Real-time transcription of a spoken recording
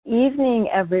evening,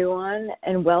 everyone,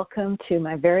 and welcome to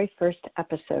my very first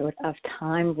episode of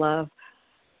Time, Love,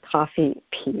 Coffee,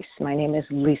 Peace. My name is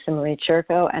Lisa Marie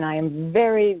Churko, and I am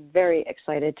very, very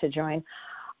excited to join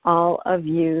all of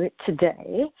you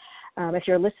today. If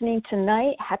you're listening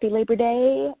tonight, happy Labor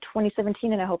Day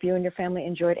 2017, and I hope you and your family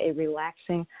enjoyed a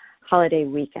relaxing holiday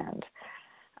weekend.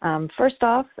 First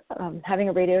off, having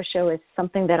a radio show is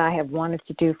something that I have wanted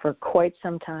to do for quite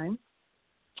some time.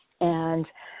 And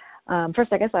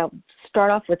first, I guess I'll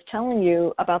start off with telling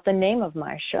you about the name of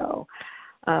my show.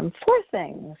 Four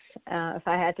things, if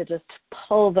I had to just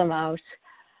pull them out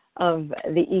of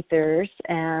the ethers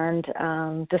and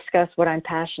discuss what I'm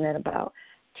passionate about.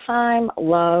 Time,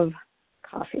 love,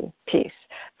 coffee, peace.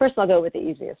 First, I'll go with the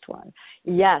easiest one.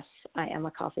 Yes, I am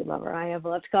a coffee lover. I have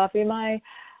loved coffee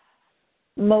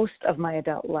most of my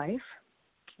adult life.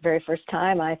 Very first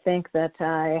time I think that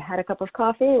I had a cup of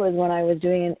coffee was when I was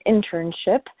doing an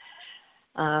internship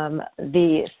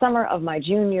the summer of my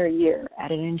junior year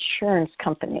at an insurance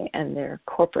company and their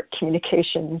corporate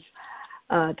communications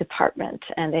department.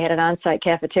 And they had an on-site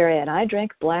cafeteria, and I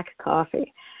drank black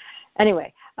coffee.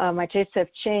 Anyway, my tastes have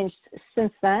changed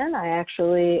since then. I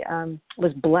actually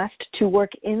was blessed to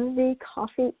work in the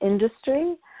coffee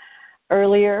industry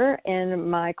earlier in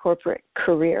my corporate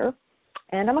career.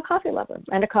 And I'm a coffee lover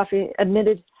and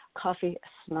admitted coffee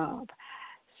snob.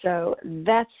 So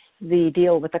that's the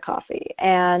deal with the coffee.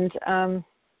 And,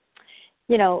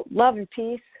 love and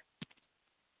peace,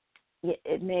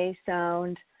 it may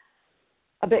sound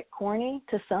a bit corny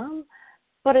to some,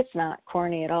 but it's not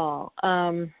corny at all.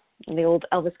 The old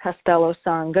Elvis Costello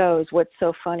song goes, what's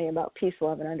so funny about peace,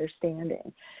 love, and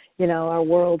understanding? Our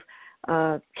world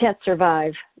can't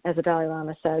survive, as the Dalai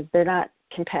Lama says. They're not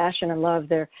compassion and love,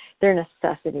 they're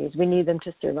necessities. We need them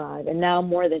to survive. And now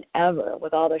more than ever,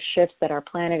 with all the shifts that our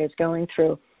planet is going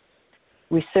through,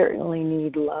 we certainly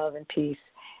need love and peace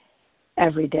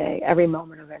every day, every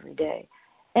moment of every day.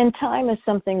 And time is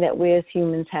something that we as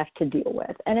humans have to deal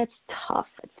with. And it's tough.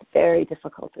 It's very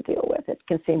difficult to deal with. It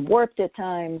can seem warped at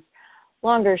times,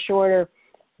 longer, shorter.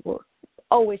 We're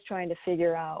always trying to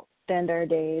figure out, spend our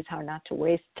days, how not to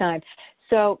waste time.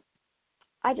 So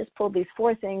I just pulled these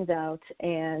four things out,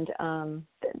 and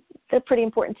they're pretty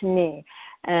important to me.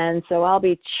 And so I'll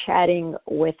be chatting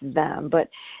with them. But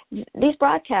these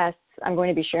broadcasts I'm going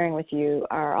to be sharing with you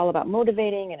are all about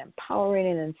motivating and empowering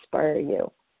and inspire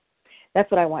you. That's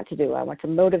what I want to do. I want to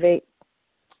motivate,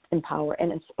 empower,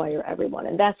 and inspire everyone.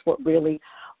 And that's what really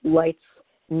lights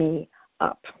me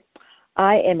up.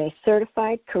 I am a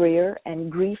certified career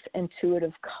and grief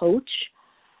intuitive coach,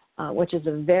 which is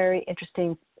a very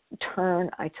interesting turn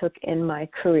I took in my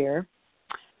career,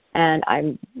 and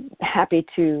I'm happy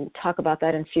to talk about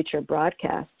that in future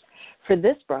broadcasts. For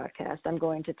this broadcast, I'm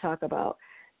going to talk about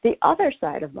the other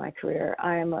side of my career.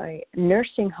 I am a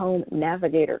nursing home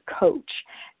navigator coach,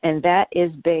 and that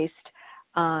is based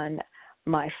on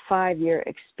my 5-year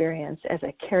experience as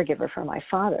a caregiver for my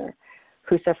father,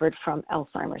 who suffered from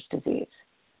Alzheimer's disease.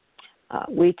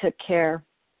 We took care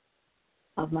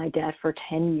of my dad for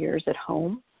 10 years at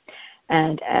home.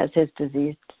 And as his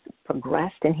disease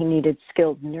progressed and he needed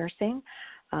skilled nursing,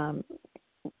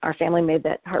 our family made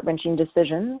that heart-wrenching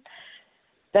decision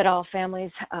that all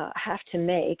families have to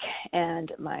make.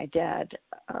 And my dad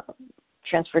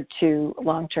transferred to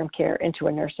long-term care into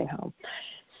a nursing home.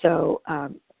 So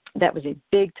that was a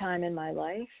big time in my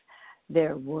life.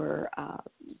 There were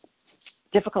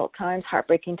difficult times,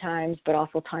 heartbreaking times, but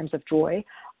also times of joy.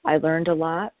 I learned a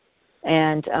lot.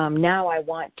 And now I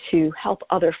want to help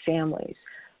other families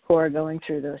who are going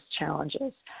through those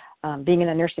challenges. Being in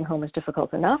a nursing home is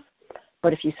difficult enough,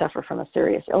 but if you suffer from a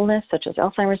serious illness such as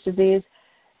Alzheimer's disease,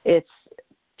 it's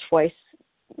twice,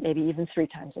 maybe even 3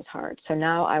 times as hard. So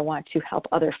now I want to help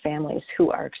other families who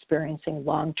are experiencing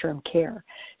long-term care.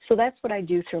 So that's what I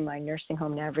do through my nursing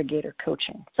home navigator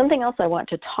coaching. Something else I want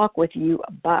to talk with you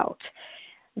about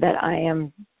that I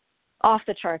am off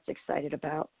the charts excited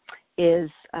about is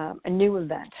a new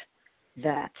event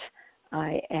that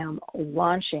I am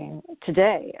launching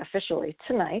today, officially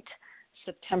tonight,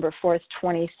 September 4th,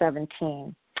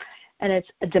 2017. And it's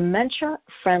a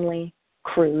dementia-friendly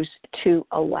cruise to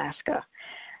Alaska.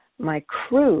 My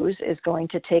cruise is going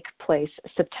to take place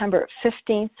September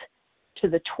 15th to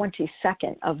the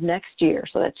 22nd of next year,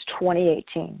 so that's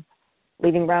 2018.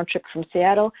 Leaving round trip from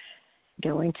Seattle,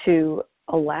 going to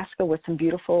Alaska with some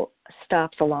beautiful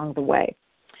stops along the way.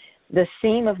 The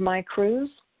theme of my cruise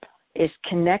is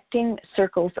connecting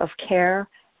circles of care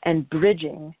and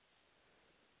building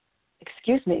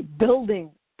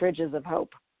bridges of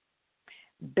hope.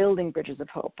 Building bridges of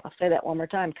hope. I'll say that one more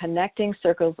time. Connecting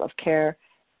circles of care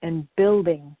and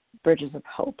building bridges of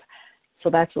hope. So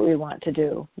that's what we want to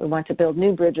do. We want to build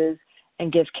new bridges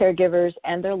and give caregivers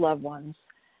and their loved ones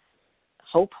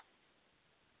hope.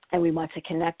 And we want to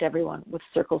connect everyone with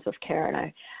circles of care. And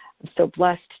I'm so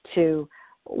blessed to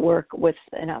work with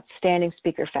an outstanding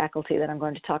speaker faculty that I'm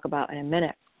going to talk about in a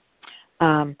minute.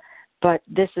 But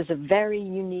this is a very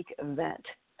unique event,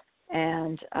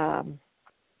 and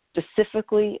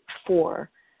specifically for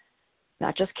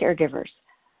not just caregivers,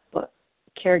 but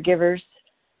caregivers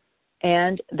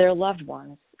and their loved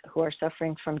ones who are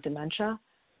suffering from dementia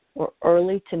or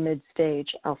early to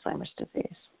mid-stage Alzheimer's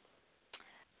disease.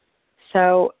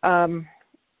 So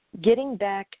getting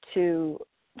back to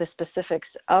the specifics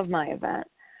of my event,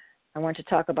 I want to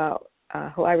talk about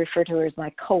who I refer to as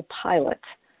my co-pilot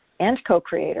and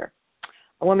co-creator,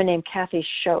 a woman named Kathy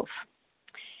Schoaf.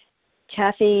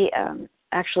 Kathy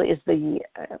actually is the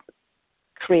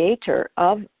creator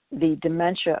of the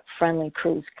dementia-friendly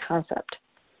cruise concept.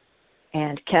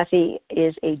 And Kathy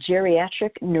is a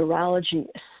geriatric neurology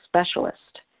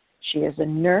specialist. She is a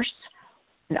nurse,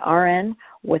 an RN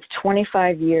with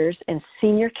 25 years in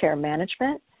senior care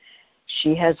management.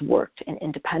 She has worked in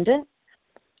independent,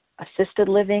 assisted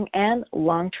living, and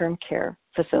long-term care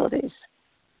facilities.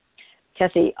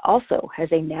 Kathy also has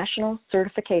a national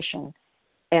certification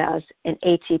as an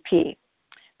ATP,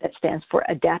 that stands for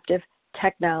Adaptive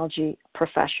Technology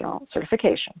Professional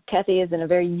Certification. Kathy is in a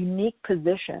very unique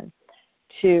position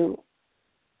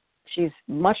she's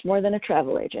much more than a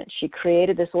travel agent. She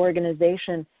created this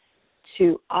organization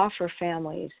to offer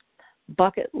families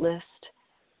bucket list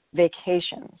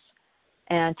vacations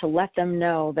and to let them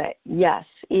know that, yes,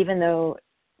 even though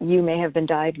you may have been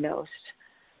diagnosed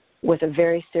with a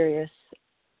very serious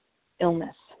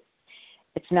illness,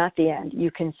 it's not the end. You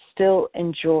can still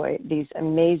enjoy these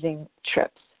amazing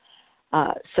trips.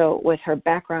 So with her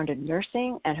background in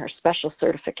nursing and her special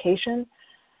certification,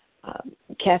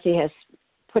 Kathy has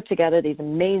put together these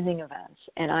amazing events,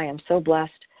 and I am so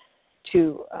blessed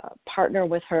to partner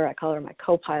with her. I call her my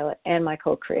co-pilot and my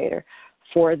co-creator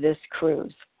for this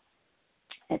cruise.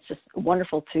 It's just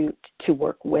wonderful to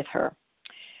work with her.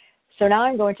 So now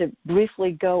I'm going to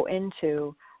briefly go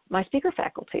into my speaker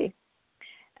faculty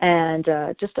and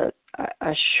just a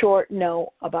short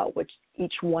note about which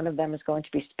each one of them is going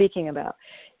to be speaking about.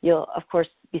 You'll, of course,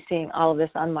 be seeing all of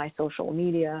this on my social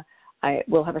media. I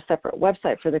will have a separate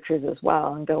website for the cruise as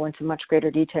well and go into much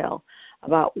greater detail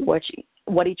about what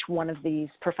each one of these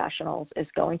professionals is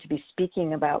going to be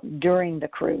speaking about during the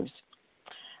cruise.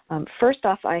 First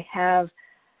off, I have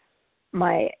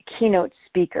my keynote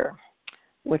speaker,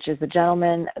 which is a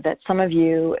gentleman that some of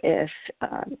you, if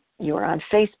you're on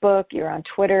Facebook, you're on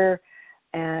Twitter,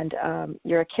 and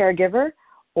you're a caregiver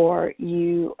or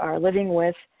you are living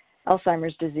with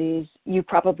Alzheimer's disease, you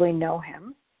probably know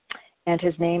him. And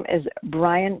his name is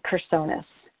Brian Kersonis.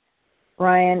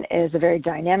 Brian is a very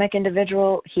dynamic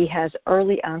individual. He has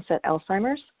early onset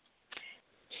Alzheimer's.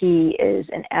 He is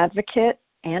an advocate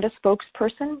and a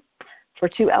spokesperson for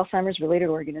 2 Alzheimer's-related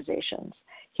organizations.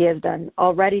 He has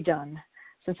already done,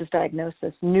 since his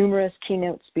diagnosis, numerous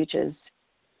keynote speeches.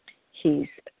 He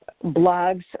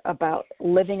blogs about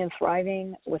living and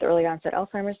thriving with early onset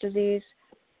Alzheimer's disease.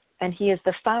 And he is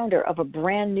the founder of a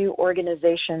brand new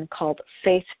organization called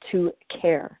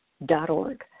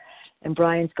faith2care.org. And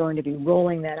Brian's going to be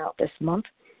rolling that out this month,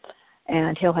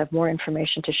 and he'll have more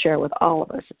information to share with all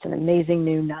of us. It's an amazing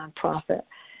new nonprofit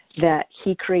that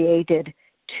he created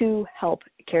to help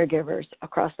caregivers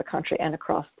across the country and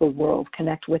across the world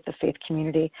connect with the faith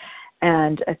community.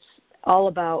 And it's all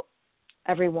about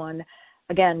everyone,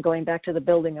 again, going back to the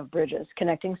building of bridges,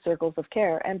 connecting circles of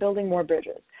care and building more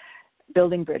bridges.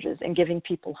 Building bridges and giving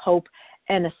people hope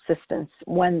and assistance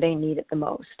when they need it the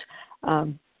most.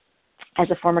 As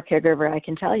a former caregiver, I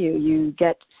can tell you, you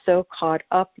get so caught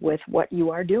up with what you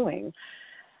are doing,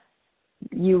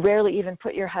 you rarely even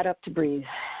put your head up to breathe.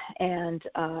 And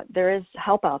there is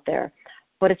help out there,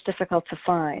 but it's difficult to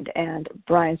find. And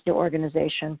Brian's new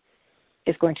organization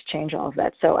is going to change all of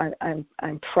that. So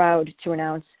I'm proud to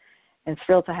announce and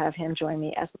thrilled to have him join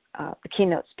me as the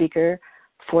keynote speaker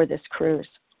for this cruise.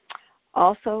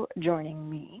 Also joining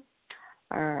me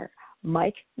are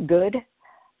Mike Good.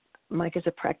 Mike is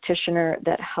a practitioner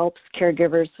that helps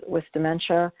caregivers with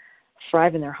dementia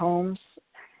thrive in their homes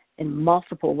in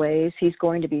multiple ways. He's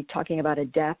going to be talking about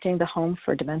adapting the home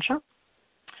for dementia.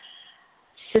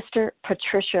 Sister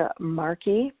Patricia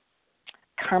Markey,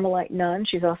 Carmelite nun.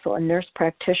 She's also a nurse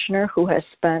practitioner who has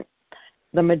spent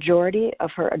the majority of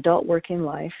her adult working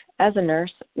life as a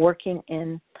nurse working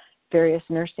in various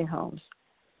nursing homes.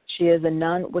 She is a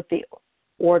nun with the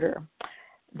order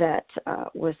that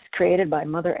was created by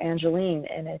Mother Angeline,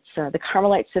 and it's the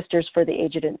Carmelite Sisters for the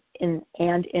Aged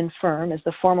and Infirm is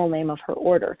the formal name of her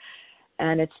order.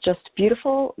 And it's just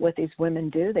beautiful what these women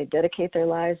do. They dedicate their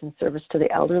lives in service to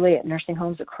the elderly at nursing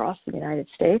homes across the United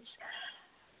States.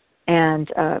 And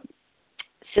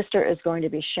Sister is going to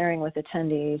be sharing with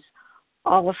attendees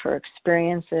all of her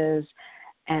experiences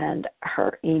and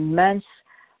her immense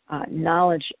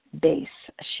knowledge base.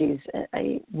 She's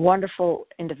a wonderful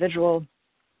individual.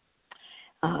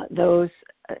 Those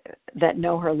that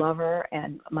know her love her,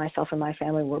 and myself and my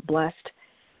family were blessed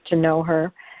to know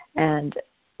her, and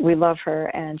we love her,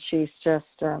 and she's just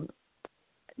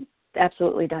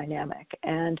absolutely dynamic.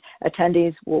 And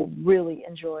attendees will really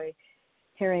enjoy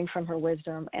hearing from her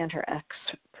wisdom and her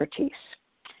expertise.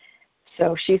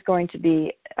 So she's going to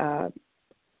be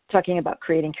talking about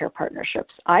creating care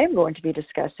partnerships. I am going to be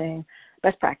discussing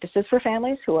best practices for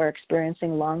families who are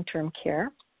experiencing long-term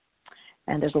care.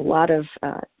 And there's a lot of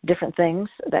different things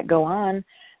that go on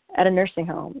at a nursing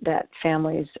home that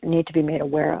families need to be made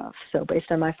aware of. So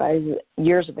based on my 5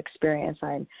 years of experience,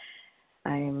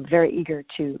 I'm very eager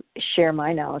to share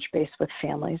my knowledge base with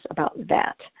families about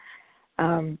that.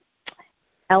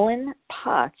 Ellen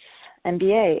Potts,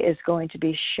 MBA, is going to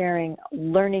be sharing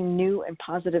learning new and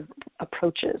positive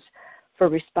approaches for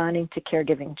responding to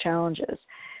caregiving challenges.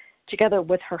 Together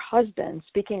with her husband,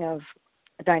 speaking of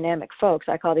dynamic folks,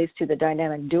 I call these two the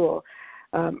dynamic duo.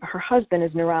 Her husband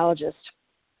is neurologist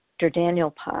Dr.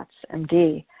 Daniel Potts,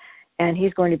 MD, and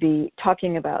he's going to be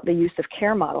talking about the use of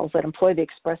care models that employ the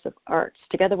expressive arts.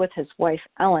 Together with his wife,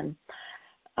 Ellen,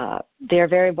 they are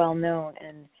very well known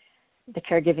in the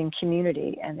caregiving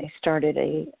community, and they started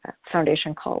a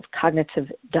foundation called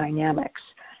Cognitive Dynamics.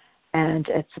 And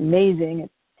it's amazing.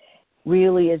 It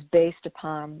really is based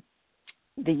upon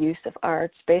the use of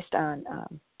arts, based on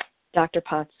Dr.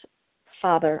 Potts'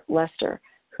 father, Lester,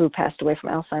 who passed away from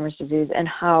Alzheimer's disease, and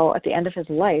how at the end of his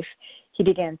life he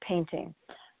began painting.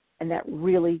 And that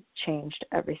really changed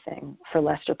everything for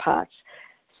Lester Potts.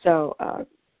 So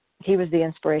he was the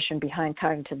inspiration behind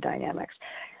Cognitive Dynamics.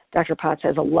 Dr. Potts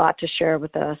has a lot to share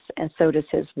with us, and so does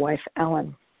his wife,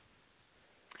 Ellen.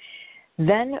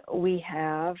 Then we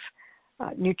have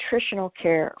nutritional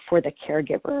care for the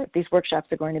caregiver. These workshops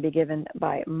are going to be given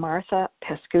by Martha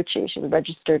Pascucci. She's a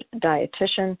registered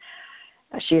dietitian.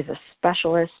 She is a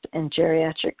specialist in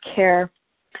geriatric care.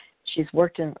 She's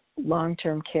worked in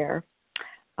long-term care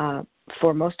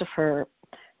for most of her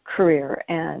career,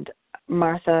 and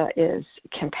Martha is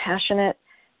compassionate,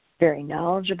 very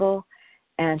knowledgeable,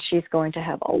 and she's going to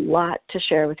have a lot to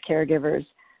share with caregivers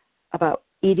about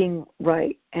eating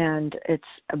right. And it's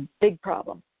a big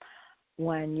problem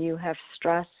when you have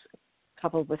stress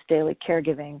coupled with daily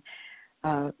caregiving.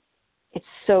 It's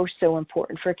so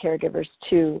important for caregivers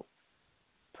to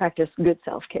practice good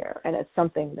self-care, and it's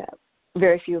something that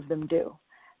very few of them do.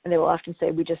 And they will often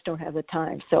say, we just don't have the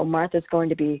time. So Martha's going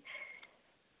to be,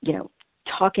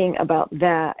 talking about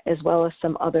that, as well as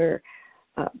some other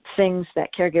things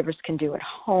that caregivers can do at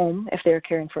home if they're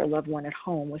caring for a loved one at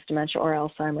home with dementia or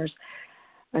Alzheimer's,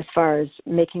 as far as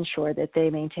making sure that they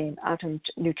maintain optimum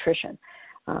nutrition.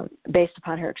 Based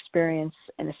upon her experience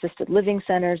in assisted living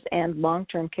centers and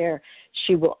long-term care,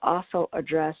 she will also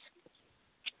address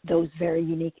those very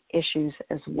unique issues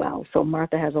as well. So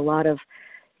Martha has a lot of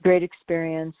great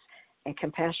experience and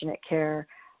compassionate care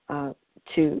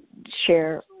to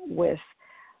share with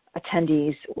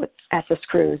attendees at this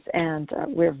cruise, and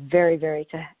we're very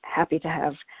happy to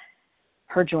have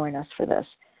her join us for this.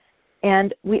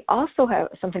 And we also have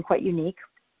something quite unique.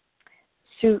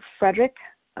 Sue Frederick,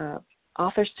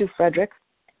 author Sue Frederick,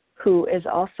 who is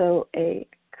also a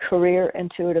career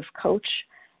intuitive coach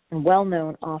and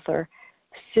well-known author.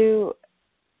 Sue,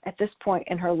 at this point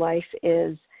in her life,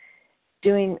 is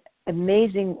doing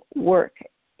amazing work,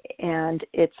 and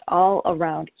it's all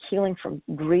around healing from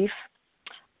grief.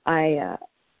 I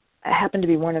happen to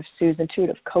be one of Sue's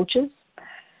intuitive coaches.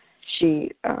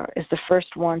 She is the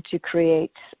first one to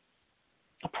create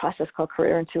a process called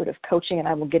Career Intuitive Coaching, and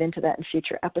I will get into that in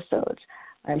future episodes.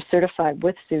 I'm certified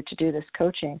with Sue to do this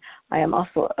coaching. I am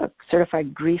also a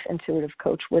certified grief intuitive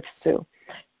coach with Sue.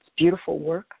 It's beautiful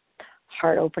work,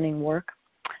 heart-opening work.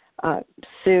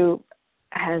 Sue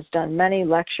has done many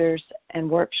lectures and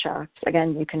workshops.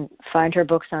 Again, you can find her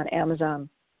books on Amazon.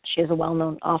 She is a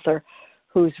well-known author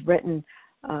who's written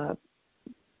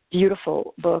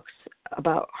beautiful books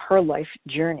about her life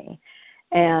journey.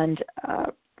 And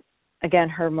again,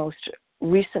 her most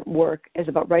recent work is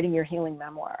about writing your healing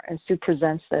memoir, and Sue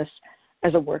presents this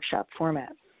as a workshop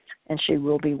format. And she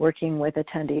will be working with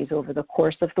attendees over the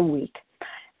course of the week.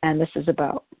 And this is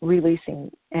about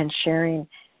releasing and sharing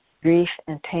grief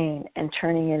and pain and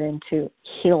turning it into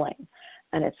healing.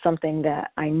 And it's something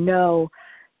that I know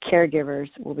caregivers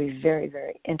will be very,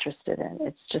 very interested in.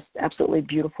 It's just absolutely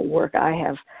beautiful work. I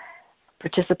have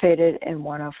participated in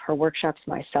one of her workshops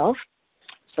myself,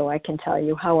 so I can tell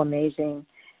you how amazing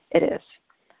it is.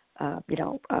 A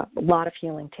lot of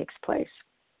healing takes place.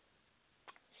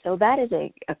 So that is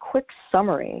a quick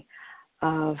summary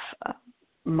of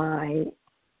my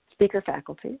speaker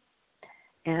faculty.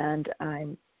 And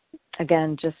I'm,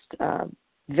 again, just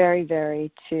very,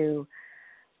 very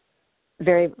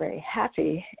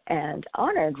happy and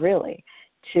honored, really,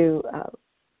 to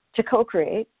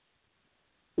co-create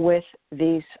with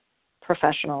these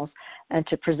professionals and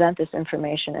to present this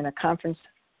information in a conference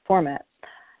format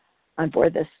on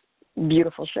board this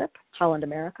beautiful ship. Holland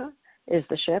America is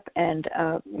the ship, and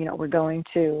we're going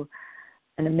to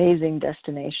an amazing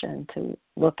destination to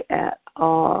look at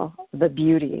all the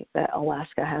beauty that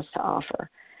Alaska has to offer.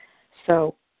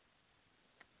 So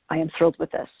I am thrilled with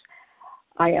this.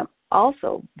 I am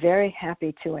also very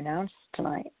happy to announce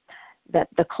tonight that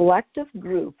the collective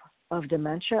group of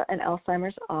dementia and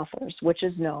Alzheimer's authors, which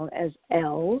is known as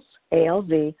ELZ,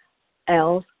 A-L-Z,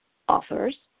 ELZ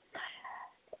authors.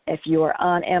 If you are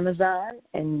on Amazon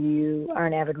and you are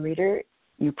an avid reader,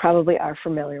 you probably are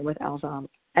familiar with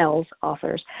ELZ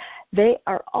authors. They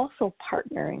are also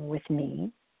partnering with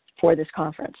me for this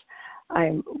conference.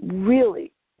 I'm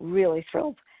really, really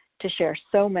thrilled to share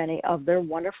so many of their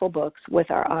wonderful books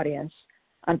with our audience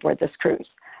on board this cruise.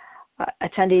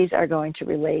 Attendees are going to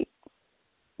relate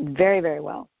very, very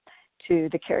well to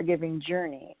the caregiving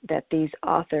journey that these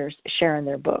authors share in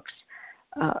their books.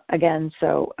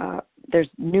 There's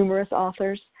numerous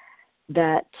authors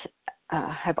that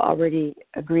have already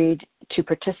agreed to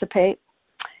participate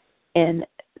in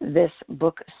this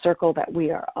book circle that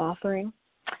we are offering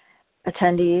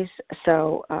attendees.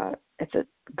 So it's a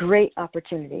great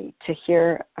opportunity to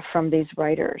hear from these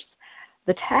writers.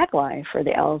 The tagline for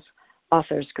the ELZ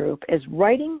Authors Group is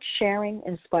writing, sharing,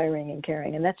 inspiring, and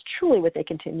caring. And that's truly what they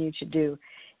continue to do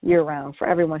year-round for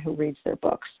everyone who reads their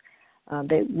books.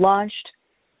 They launched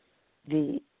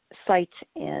the site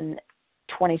in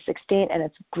 2016, and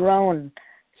it's grown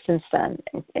since then.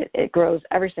 It grows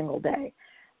every single day.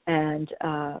 And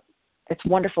it's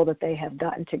wonderful that they have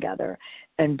gotten together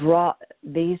and brought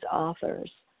these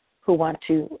authors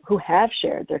who have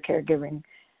shared their caregiving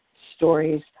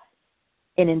stories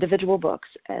in individual books,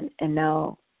 and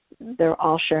now they're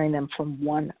all sharing them from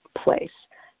one place.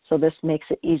 So this makes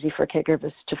it easy for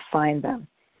caregivers to find them.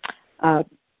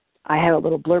 I have a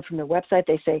little blurb from their website.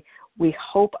 They say, "We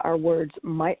hope our words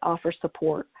might offer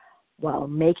support while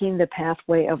making the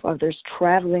pathway of others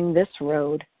traveling this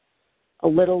road a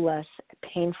little less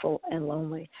painful and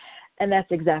lonely." And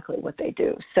that's exactly what they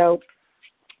do. So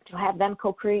to have them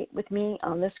co-create with me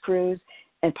on this cruise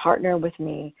and partner with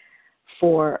me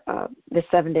for the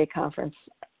 7-day conference,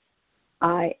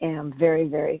 I am very,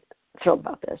 very thrilled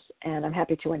about this, and I'm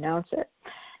happy to announce it.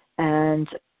 And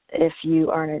if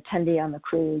you are an attendee on the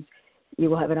cruise, you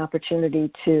will have an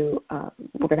opportunity to,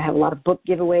 we're going to have a lot of book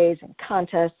giveaways and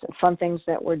contests and fun things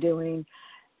that we're doing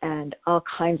and all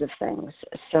kinds of things.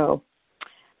 So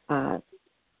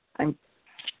I'm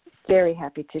very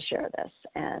happy to share this.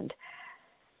 And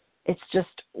it's just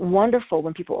wonderful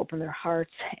when people open their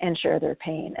hearts and share their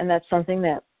pain. And that's something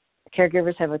that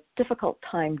caregivers have a difficult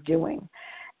time doing.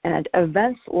 And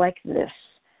events like this,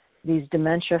 these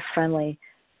dementia-friendly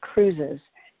cruises,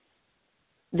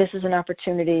 this is an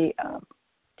opportunity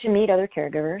to meet other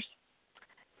caregivers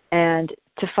and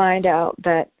to find out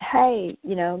that, hey,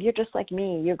 you're just like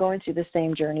me. You're going through the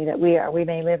same journey that we are. We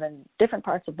may live in different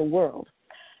parts of the world,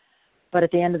 but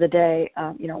at the end of the day,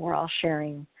 we're all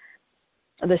sharing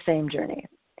the same journey.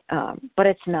 But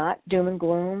it's not doom and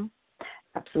gloom.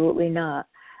 Absolutely not.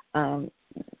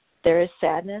 There is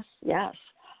sadness, yes,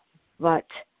 but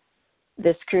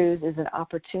this cruise is an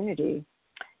opportunity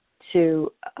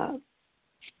to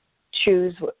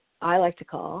choose what I like to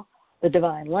call the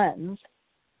divine lens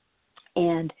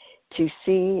and to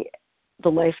see the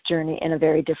life journey in a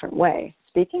very different way.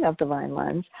 Speaking of divine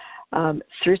lens,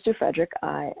 through Sue Frederick,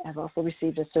 I have also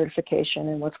received a certification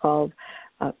in what's called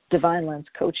Divine Lens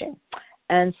Coaching.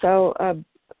 And so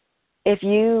if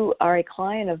you are a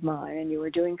client of mine and you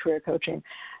are doing career coaching,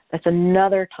 that's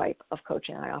another type of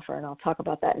coaching I offer, and I'll talk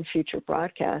about that in future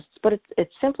broadcasts. But it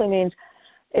simply means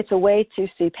it's a way to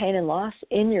see pain and loss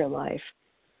in your life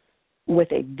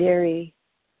with a very,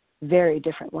 very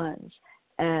different lens.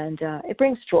 And it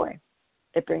brings joy,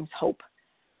 it brings hope,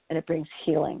 and it brings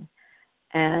healing.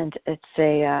 And it's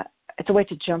a way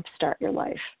to jumpstart your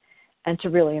life and to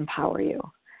really empower you.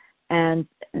 And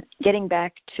getting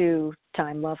back to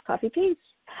Time, Love, Coffee, Peace,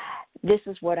 this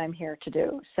is what I'm here to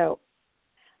do. So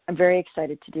I'm very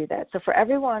excited to do that. So for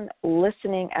everyone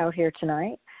listening out here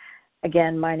tonight,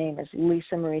 again, my name is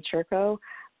Lisa Marie Churko.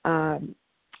 I'm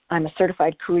a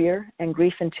certified career and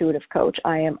grief intuitive coach.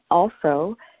 I am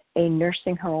also a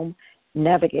nursing home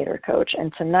navigator coach.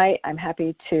 And tonight I'm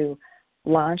happy to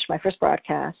launch my first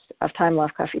broadcast of Time,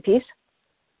 Love, Coffee, Peace,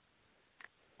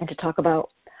 and to talk about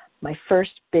my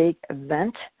first big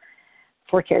event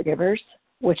for caregivers,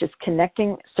 which is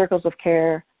connecting circles of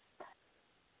care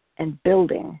and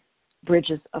building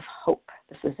bridges of hope.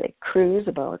 This is a cruise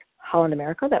about Holland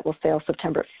America that will sail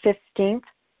September 15th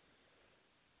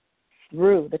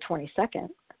through the 22nd,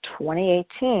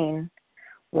 2018,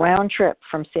 round trip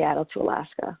from Seattle to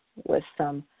Alaska with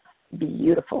some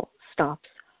beautiful stops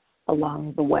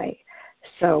along the way.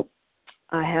 So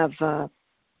I have a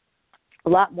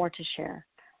lot more to share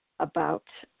about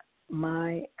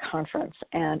my conference,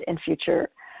 and in future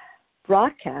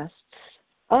broadcasts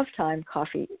of Time,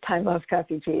 Love,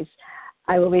 Coffee, Peace,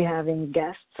 I will be having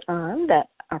guests on that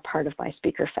are part of my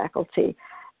speaker faculty.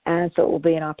 And so it will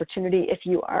be an opportunity, if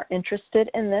you are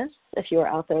interested in this, if you are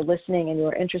out there listening and you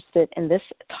are interested in this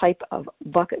type of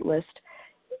bucket list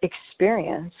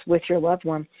experience with your loved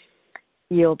one,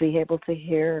 you'll be able to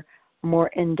hear more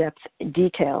in-depth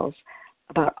details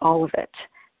about all of it.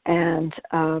 And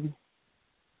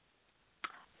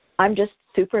I'm just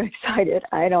super excited.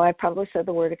 I know I probably said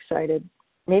the word excited.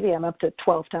 Maybe I'm up to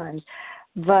 12 times.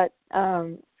 But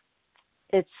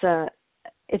it's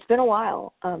been a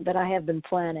while that I have been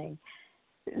planning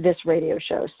this radio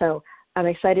show. So I'm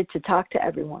excited to talk to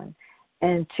everyone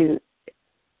and to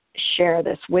share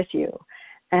this with you,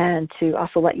 and to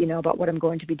also let you know about what I'm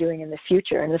going to be doing in the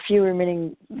future. In the few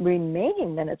remaining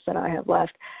minutes that I have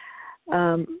left,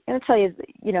 I'm going to tell you,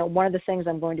 one of the things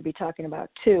I'm going to be talking about,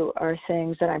 too, are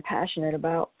things that I'm passionate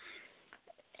about.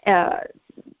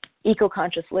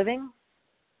 Eco-conscious living,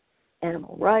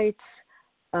 animal rights,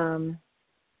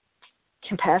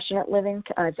 compassionate living.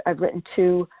 I've written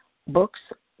 2 books.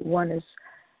 One is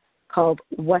called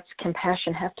What's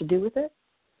Compassion Have to Do with It?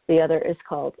 The other is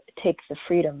called Take the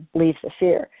Freedom, Leave the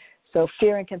Fear. So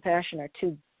fear and compassion are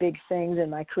 2 big things in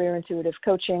my career intuitive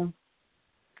coaching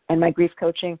and my grief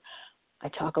coaching. I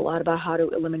talk a lot about how to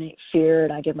eliminate fear,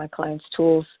 and I give my clients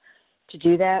tools to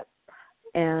do that.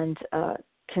 And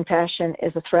compassion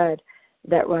is a thread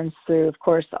that runs through, of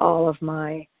course, all of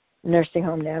my nursing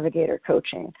home navigator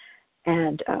coaching.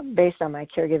 And based on my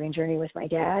caregiving journey with my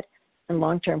dad and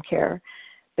long-term care,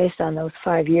 based on those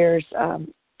 5 years,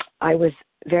 I was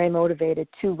very motivated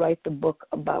to write the book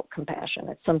about compassion.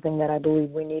 It's something that I believe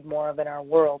we need more of in our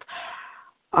world.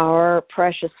 Our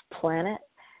precious planet,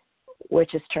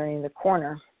 which is turning the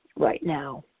corner right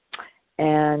now.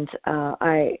 And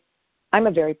I'm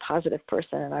a very positive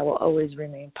person, and I will always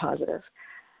remain positive.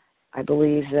 I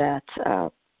believe that,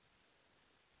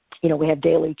 we have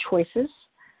daily choices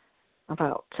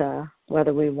about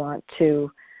whether we want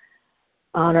to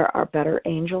honor our better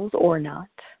angels or not.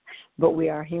 But we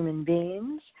are human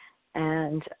beings,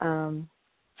 and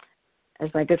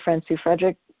as my good friend Sue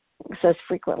Frederick says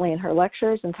frequently in her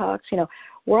lectures and talks,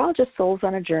 we're all just souls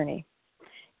on a journey.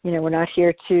 We're not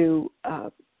here to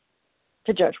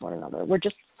judge one another. We're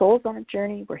just souls on a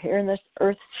journey. We're here in this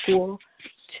earth school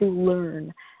to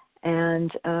learn,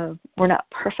 and we're not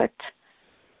perfect.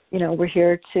 We're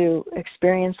here to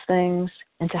experience things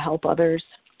and to help others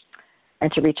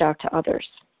and to reach out to others.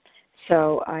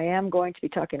 So I am going to be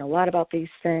talking a lot about these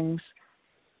things.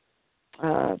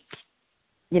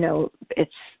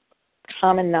 It's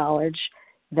common knowledge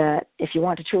that if you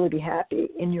want to truly be happy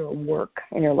in your work,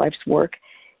 in your life's work,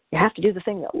 you have to do the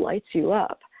thing that lights you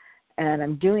up. And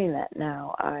I'm doing that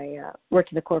now. I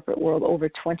worked in the corporate world over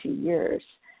 20 years.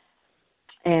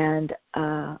 And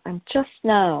I'm just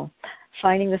now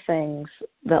finding the things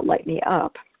that light me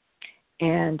up.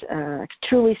 And I can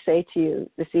truly say to you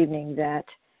this evening that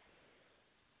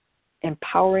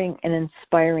empowering and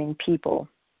inspiring people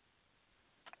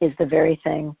is the very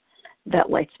thing that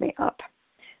lights me up.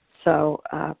 So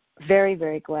very,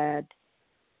 very glad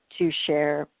to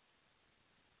share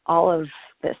all of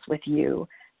this with you,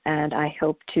 and I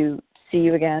hope to see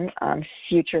you again on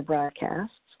future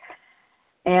broadcasts.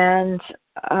 And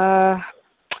I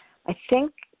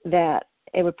think that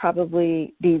it would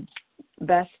probably be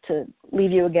best to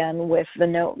leave you again with the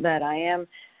note that I am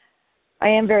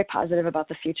very positive about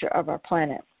the future of our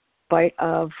planet, despite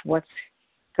of what's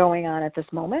going on at this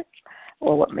moment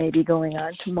or what may be going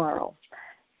on tomorrow.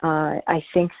 I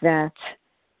think that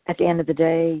at the end of the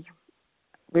day,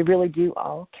 we really do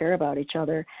all care about each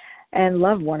other and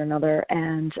love one another.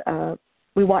 And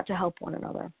we want to help one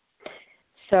another.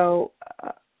 So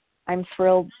I'm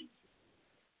thrilled.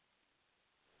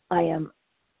 I am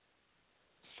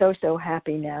so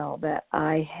happy now that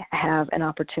I have an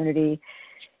opportunity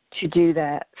to do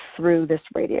that through this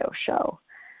radio show.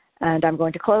 And I'm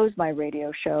going to close my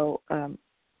radio show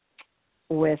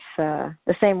with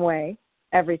the same way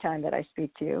every time that I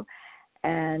speak to you.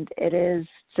 And it is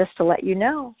just to let you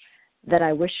know that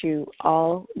I wish you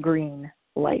all green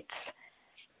lights.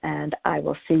 And I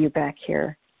will see you back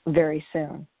here very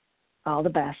soon. All the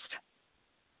best.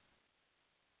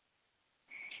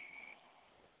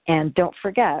 And don't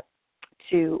forget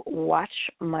to watch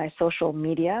my social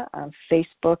media on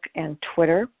Facebook and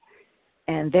Twitter.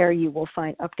 And there you will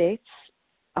find updates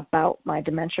about my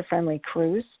dementia-friendly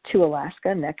cruise to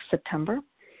Alaska next September.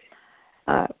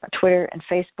 Twitter and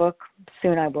Facebook.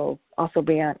 Soon I will also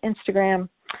be on Instagram.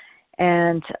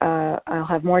 And I'll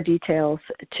have more details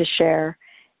to share.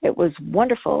 It was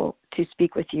wonderful to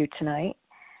speak with you tonight.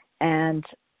 And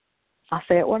I'll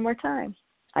say it one more time.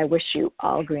 I wish you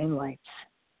all green lights.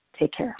 Take care.